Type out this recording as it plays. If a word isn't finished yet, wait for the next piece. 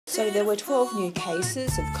So there were 12 new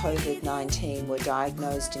cases of COVID-19 were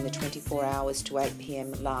diagnosed in the 24 hours to 8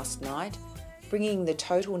 p.m. last night, bringing the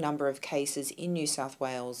total number of cases in New South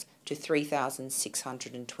Wales to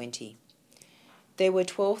 3,620. There were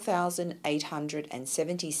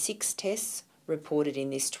 12,876 tests reported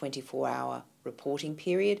in this 24-hour reporting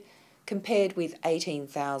period, compared with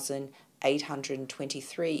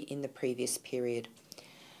 18,823 in the previous period.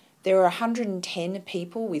 There are 110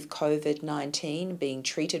 people with COVID-19 being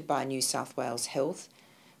treated by New South Wales Health.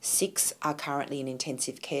 6 are currently in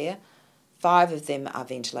intensive care. 5 of them are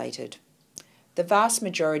ventilated. The vast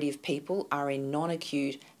majority of people are in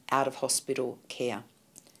non-acute out-of-hospital care.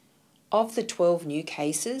 Of the 12 new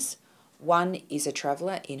cases, 1 is a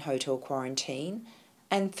traveller in hotel quarantine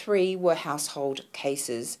and 3 were household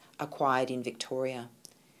cases acquired in Victoria.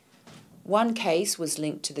 1 case was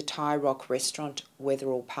linked to the Thai Rock restaurant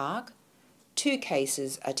Wetherill Park, 2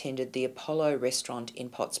 cases attended the Apollo restaurant in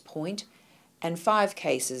Potts Point, and 5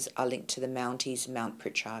 cases are linked to the Mounties Mount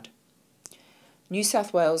Pritchard. New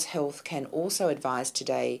South Wales Health can also advise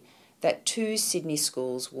today that 2 Sydney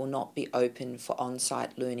schools will not be open for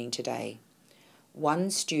on-site learning today.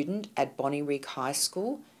 1 student at Bonnyrigg High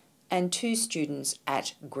School and 2 students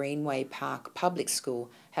at Greenway Park Public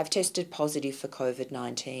School have tested positive for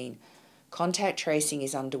COVID-19. Contact tracing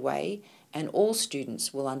is underway and all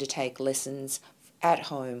students will undertake lessons at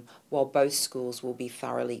home while both schools will be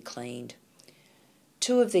thoroughly cleaned.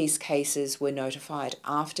 2 of these cases were notified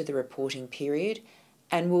after the reporting period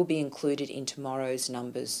and will be included in tomorrow's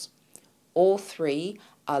numbers. All 3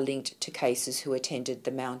 are linked to cases who attended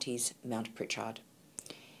the Mounties Mount Pritchard.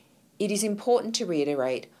 It is important to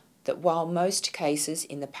reiterate that while most cases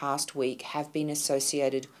in the past week have been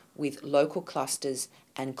associated with local clusters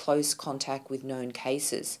and close contact with known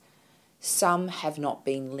cases, some have not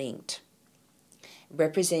been linked,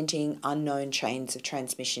 representing unknown chains of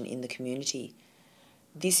transmission in the community.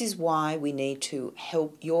 This is why we need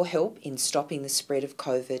your help in stopping the spread of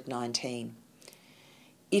COVID-19.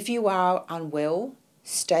 If you are unwell,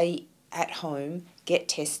 stay at home, get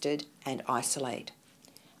tested and isolate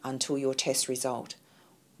until your test result.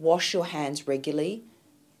 Wash your hands regularly.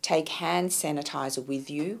 Take hand sanitizer with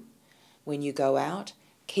you when you go out.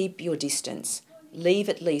 Keep your distance. Leave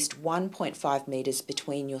at least 1.5 metres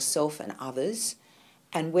between yourself and others,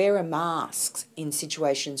 and wear a mask in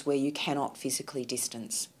situations where you cannot physically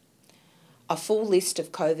distance. A full list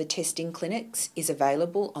of COVID testing clinics is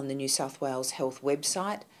available on the New South Wales Health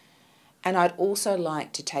website, and I'd also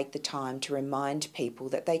like to take the time to remind people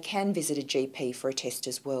that they can visit a GP for a test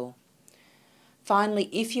as well. Finally,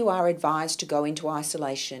 if you are advised to go into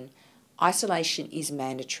isolation, isolation is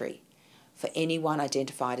mandatory for anyone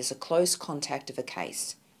identified as a close contact of a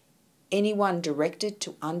case. Anyone directed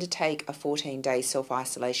to undertake a 14-day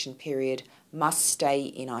self-isolation period must stay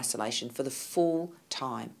in isolation for the full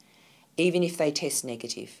time, even if they test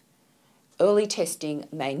negative. Early testing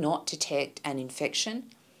may not detect an infection,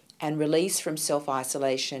 and release from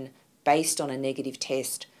self-isolation based on a negative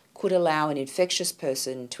test could allow an infectious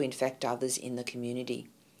person to infect others in the community.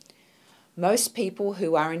 Most people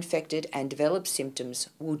who are infected and develop symptoms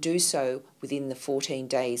will do so within the 14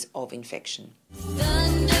 days of infection.